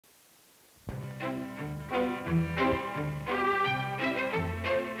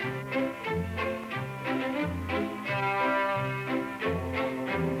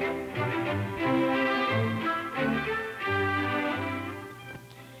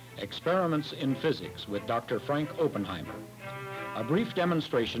Experiments in Physics with Dr. Frank Oppenheimer. A brief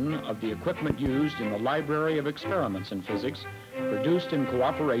demonstration of the equipment used in the Library of Experiments in Physics, produced in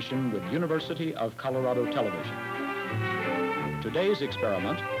cooperation with University of Colorado Television. Today's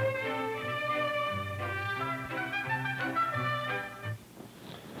experiment.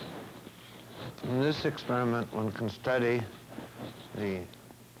 In this experiment, one can study the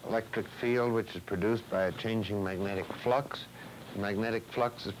electric field which is produced by a changing magnetic flux. The magnetic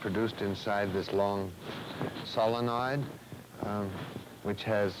flux is produced inside this long solenoid, which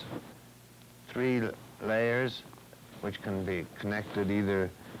has three layers which can be connected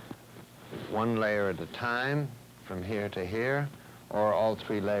either one layer at a time from here to here, or all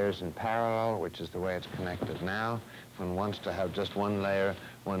three layers in parallel, which is the way it's connected now. If one wants to have just one layer,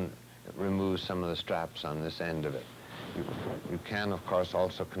 one removes some of the straps on this end of it. You can, of course,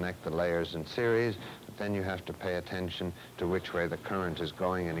 also connect the layers in series, but then you have to pay attention to which way the current is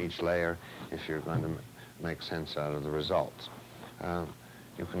going in each layer if you're going to make sense out of the results.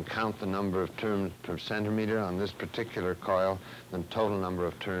 You can count the number of turns per centimeter on this particular coil. The total number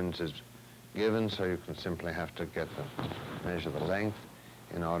of turns is given, so you can simply have to measure the length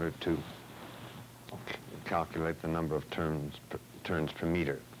in order to calculate the number of turns per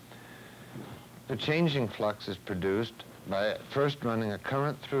meter. The changing flux is produced by first running a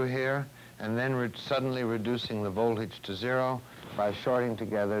current through here and then suddenly reducing the voltage to zero by shorting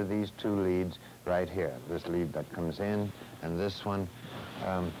together these two leads right here. This lead that comes in and this one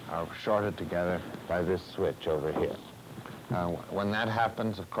are shorted together by this switch over here. When that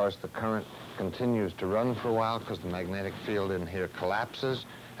happens, of course, the current continues to run for a while because the magnetic field in here collapses,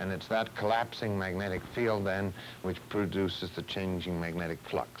 and it's that collapsing magnetic field then which produces the changing magnetic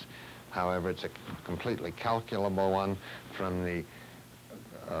flux. However, it's a completely calculable one from the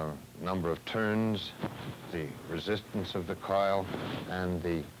number of turns, the resistance of the coil, and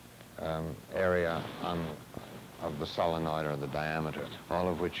the area of the solenoid, or the diameter, all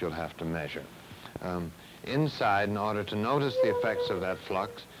of which you'll have to measure. Inside, in order to notice the effects of that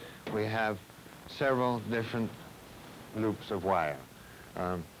flux, we have several different loops of wire.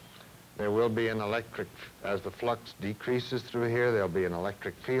 There will be an electric, as the flux decreases through here, there'll be an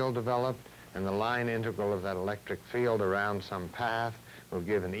electric field developed, and the line integral of that electric field around some path will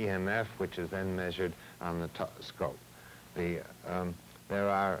give an EMF, which is then measured on the scope. There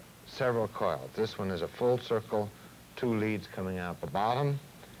are several coils. This one is a full circle, two leads coming out the bottom.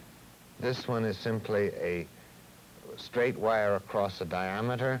 This one is simply a straight wire across a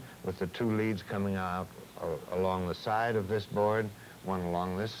diameter with the two leads coming out along the side of this board, one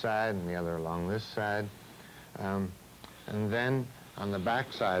along this side and the other along this side. And then on the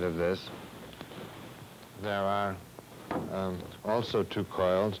back side of this, there are also two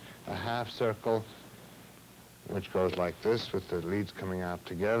coils, a half circle which goes like this with the leads coming out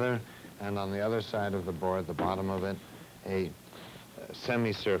together, and on the other side of the board, the bottom of it, a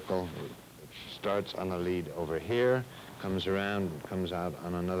semicircle which starts on a lead over here, comes around, comes out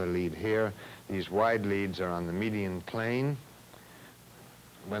on another lead here. These wide leads are on the median plane.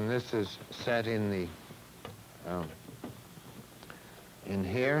 When this is set in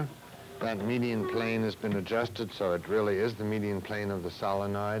here, that median plane has been adjusted, so it really is the median plane of the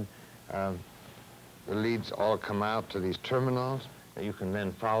solenoid. The leads all come out to these terminals. You can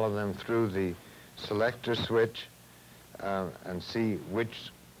then follow them through the selector switch and see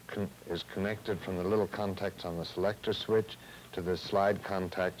which is connected from the little contacts on the selector switch to the slide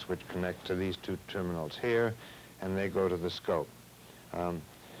contacts which connect to these two terminals here, and they go to the scope.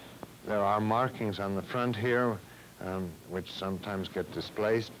 There are markings on the front here which sometimes get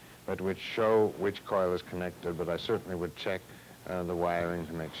displaced, but which show which coil is connected, but I certainly would check the wiring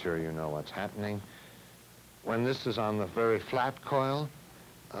to make sure you know what's happening. When this is on the very flat coil,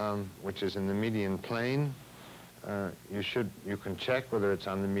 which is in the median plane, you can check whether it's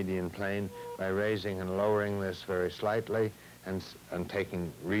on the median plane by raising and lowering this very slightly and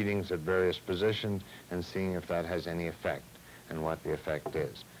taking readings at various positions and seeing if that has any effect and what the effect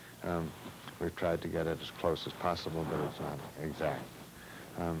is. We've tried to get it as close as possible, but it's not exact.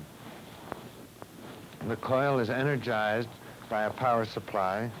 The coil is energized by a power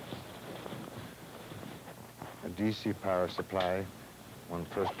supply, a DC power supply. One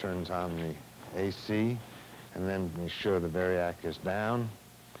first turns on the AC, and then make sure the variac is down,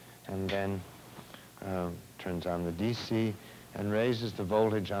 and then turns on the DC and raises the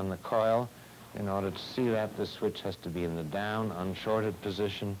voltage on the coil. In order to see that, the switch has to be in the down, unshorted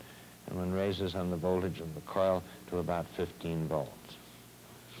position, and one raises on the voltage of the coil to about 15 volts.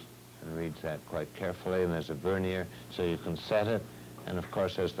 And reads that quite carefully, and there's a vernier, so you can set it. And of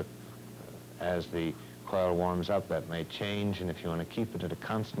course, as the coil warms up, that may change, and if you want to keep it at a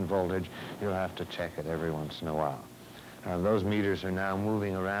constant voltage, you'll have to check it every once in a while. Those meters are now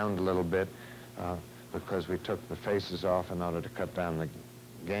moving around a little bit because we took the faces off in order to cut down the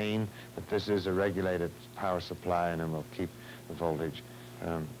gain, but this is a regulated power supply, and it will keep the voltage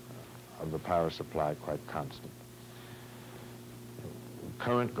of the power supply quite constant.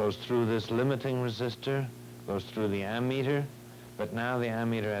 Current goes through this limiting resistor, goes through the ammeter, but now the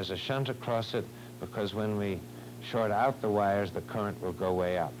ammeter has a shunt across it because when we short out the wires, the current will go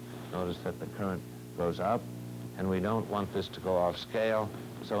way up. Notice that the current goes up, and we don't want this to go off scale,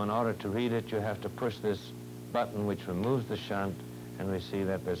 so in order to read it, you have to push this button which removes the shunt, and we see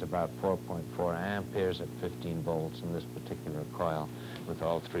that there's about 4.4 amperes at 15 volts in this particular coil with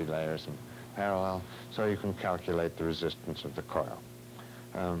all three layers in parallel, so you can calculate the resistance of the coil.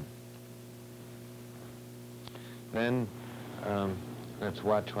 Then let's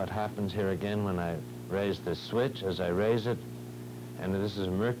watch what happens here again when I raise this switch. As I raise it, and this is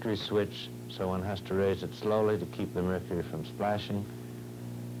a mercury switch, so one has to raise it slowly to keep the mercury from splashing.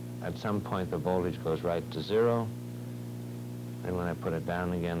 At some point, the voltage goes right to 0. And when I put it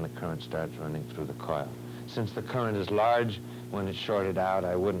down again, the current starts running through the coil. Since the current is large, when it's shorted out,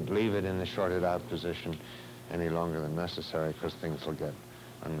 I wouldn't leave it in the shorted out position any longer than necessary because things will get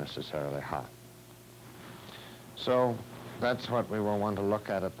unnecessarily hot. So that's what we will want to look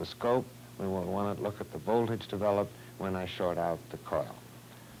at the scope. We will want to look at the voltage developed when I short out the coil.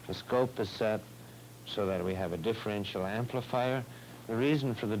 The scope is set so that we have a differential amplifier. The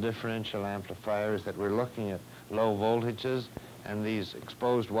reason for the differential amplifier is that we're looking at low voltages, and these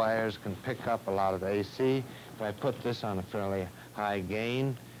exposed wires can pick up a lot of AC. If I put this on a fairly high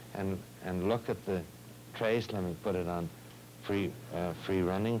gain and look at the trace, let me put it on free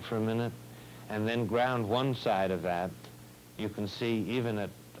running for a minute, and then ground one side of that, you can see even at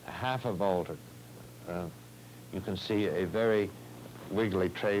half a volt, you can see a very wiggly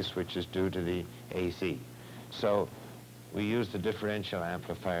trace which is due to the AC. So we use the differential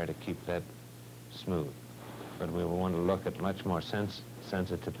amplifier to keep that smooth. But we will want to look at much more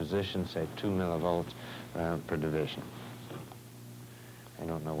sensitive positions, say 2 millivolts per division. I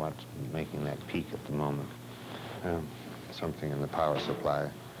don't know what's making that peak at the moment. Something in the power supply.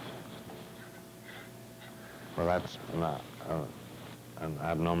 Well, that's an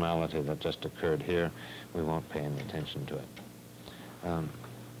abnormality that just occurred here. We won't pay any attention to it.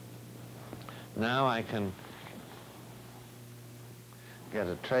 Now I can get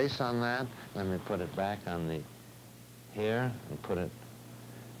a trace on that. Let me put it back on the here and put it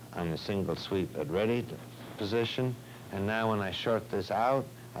on the single sweep at ready position. And now when I short this out,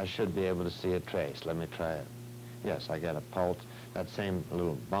 I should be able to see a trace. Let me try it. Yes, I get a pulse. That same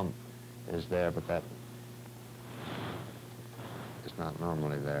little bump is there, but that is not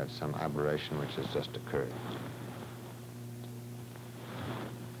normally there. It's some aberration which has just occurred.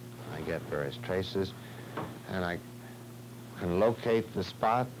 I get various traces, and I can locate the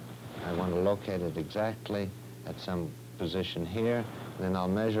spot. I want to locate it exactly at some position here. Then I'll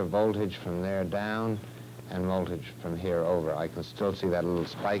measure voltage from there down and voltage from here over. I can still see that little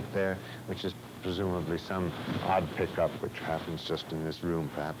spike there, which is presumably some odd pickup which happens just in this room,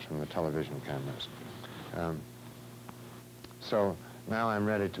 perhaps from the television cameras. So now I'm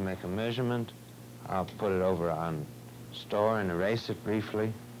ready to make a measurement. I'll put it over on store and erase it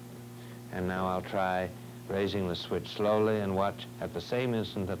briefly. And now I'll try raising the switch slowly and watch. At the same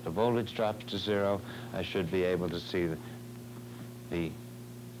instant that the voltage drops to 0, I should be able to see the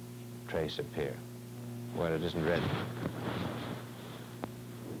trace appear where it isn't ready.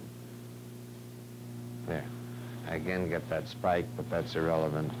 There. I again get that spike, but that's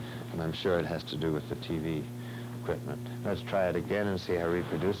irrelevant, and I'm sure it has to do with the TV equipment. Let's try it again and see how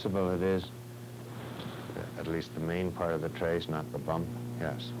reproducible it is. At least the main part of the trace, not the bump.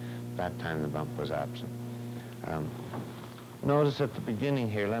 Yes. That time the bump was absent. Notice at the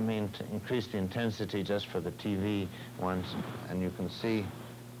beginning here, let me increase the intensity just for the TV ones, and you can see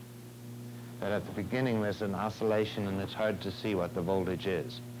that at the beginning there's an oscillation and it's hard to see what the voltage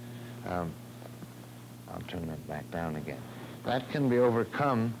is. I'll turn that back down again. That can be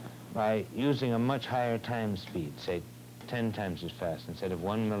overcome by using a much higher time speed, say 10 times as fast. Instead of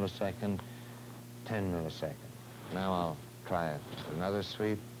 1 millisecond, 10 milliseconds. Now I'll try another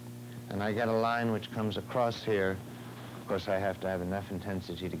sweep. And I get a line which comes across here. Of course, I have to have enough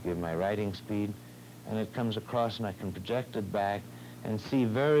intensity to give my writing speed. And it comes across, and I can project it back and see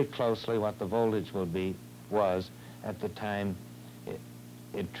very closely what the voltage was at the time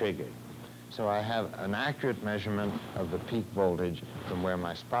it triggered. So I have an accurate measurement of the peak voltage from where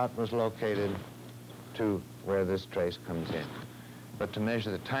my spot was located to where this trace comes in. But to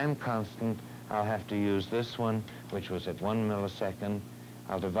measure the time constant, I'll have to use this one, which was at 1 millisecond.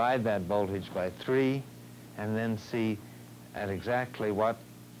 I'll divide that voltage by 3 and then see at exactly what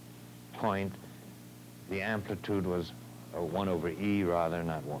point the amplitude was 1 over E rather,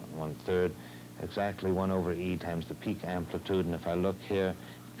 not 1/3, exactly 1 over E times the peak amplitude. And if I look here,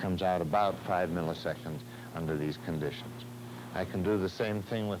 it comes out about 5 milliseconds under these conditions. I can do the same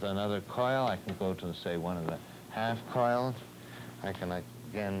thing with another coil. I can go to, say, one of the half coils. I can,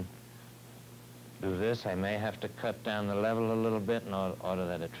 again, do this. I may have to cut down the level a little bit in order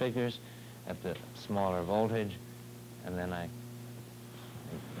that it triggers at the smaller voltage. And then it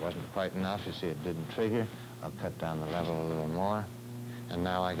wasn't quite enough. You see, it didn't trigger. I'll cut down the level a little more. And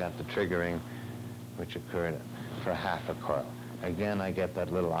now I got the triggering, which occurred for half a coil. Again, I get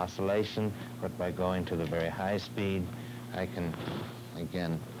that little oscillation, but by going to the very high speed, I can,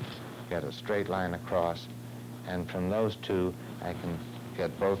 again, get a straight line across. And from those two, I can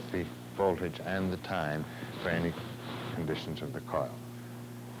get both the voltage and the time for any conditions of the coil.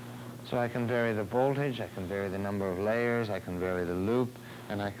 So I can vary the voltage, I can vary the number of layers, I can vary the loop,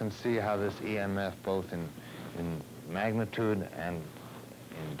 and I can see how this EMF, both in magnitude and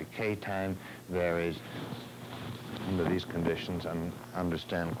in decay time, varies under these conditions, and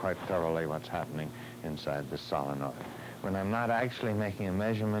understand quite thoroughly what's happening inside the solenoid. When I'm not actually making a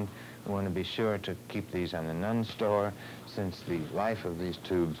measurement, I want to be sure to keep these on the none store, since the life of these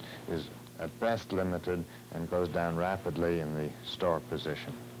tubes is at best limited and goes down rapidly in the store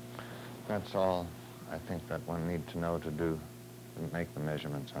position. That's all I think that one needs to know to make the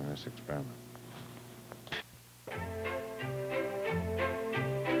measurements on this experiment.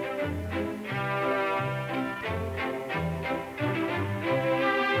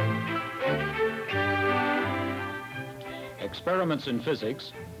 Experiments in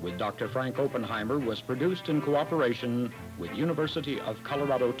Physics with Dr. Frank Oppenheimer was produced in cooperation with University of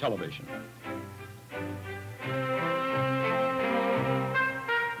Colorado Television.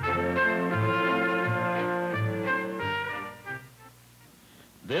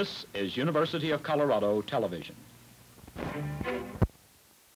 This is University of Colorado Television.